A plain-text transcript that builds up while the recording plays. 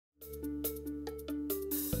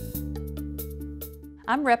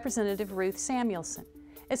I'm Representative Ruth Samuelson.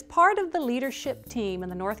 As part of the leadership team in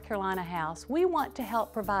the North Carolina House, we want to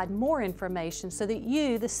help provide more information so that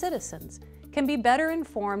you, the citizens, can be better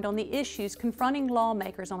informed on the issues confronting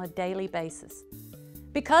lawmakers on a daily basis.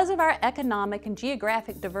 Because of our economic and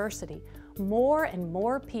geographic diversity, more and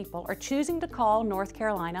more people are choosing to call North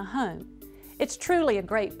Carolina home. It's truly a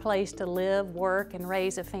great place to live, work, and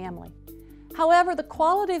raise a family. However, the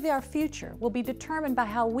quality of our future will be determined by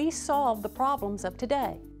how we solve the problems of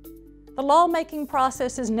today. The lawmaking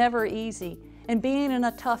process is never easy, and being in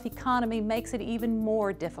a tough economy makes it even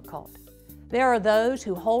more difficult. There are those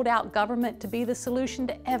who hold out government to be the solution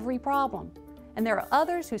to every problem, and there are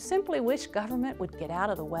others who simply wish government would get out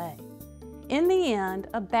of the way. In the end,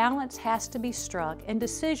 a balance has to be struck and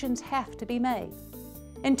decisions have to be made.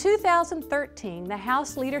 In 2013, the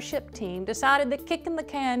House leadership team decided that kicking the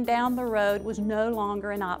can down the road was no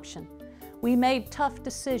longer an option. We made tough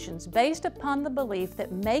decisions based upon the belief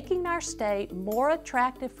that making our state more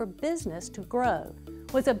attractive for business to grow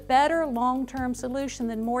was a better long-term solution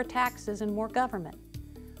than more taxes and more government.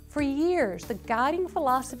 For years, the guiding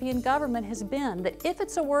philosophy in government has been that if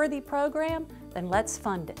it's a worthy program, then let's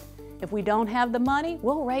fund it. If we don't have the money,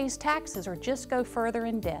 we'll raise taxes or just go further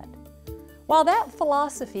in debt. While that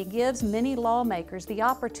philosophy gives many lawmakers the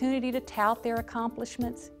opportunity to tout their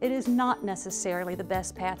accomplishments, it is not necessarily the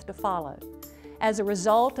best path to follow. As a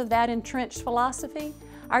result of that entrenched philosophy,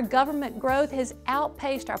 our government growth has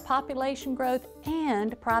outpaced our population growth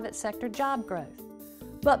and private sector job growth.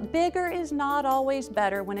 But bigger is not always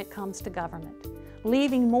better when it comes to government.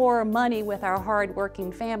 Leaving more money with our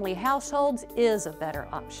hard-working family households is a better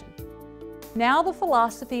option. Now the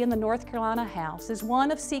philosophy in the North Carolina House is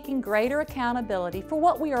one of seeking greater accountability for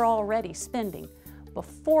what we are already spending.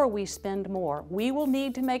 Before we spend more, we will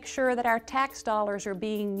need to make sure that our tax dollars are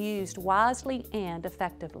being used wisely and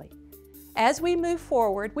effectively. As we move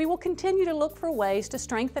forward, we will continue to look for ways to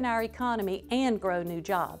strengthen our economy and grow new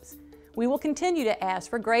jobs. We will continue to ask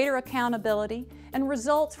for greater accountability and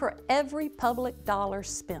results for every public dollar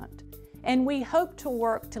spent. And we hope to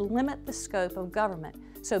work to limit the scope of government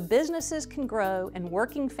so businesses can grow and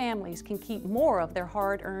working families can keep more of their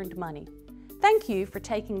hard-earned money. Thank you for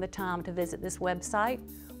taking the time to visit this website.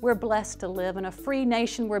 We're blessed to live in a free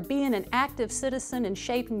nation where being an active citizen and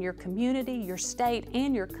shaping your community, your state,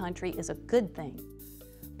 and your country is a good thing.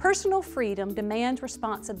 Personal freedom demands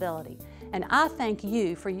responsibility, and I thank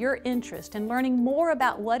you for your interest in learning more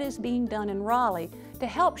about what is being done in Raleigh to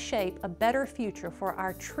help shape a better future for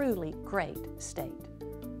our truly great state.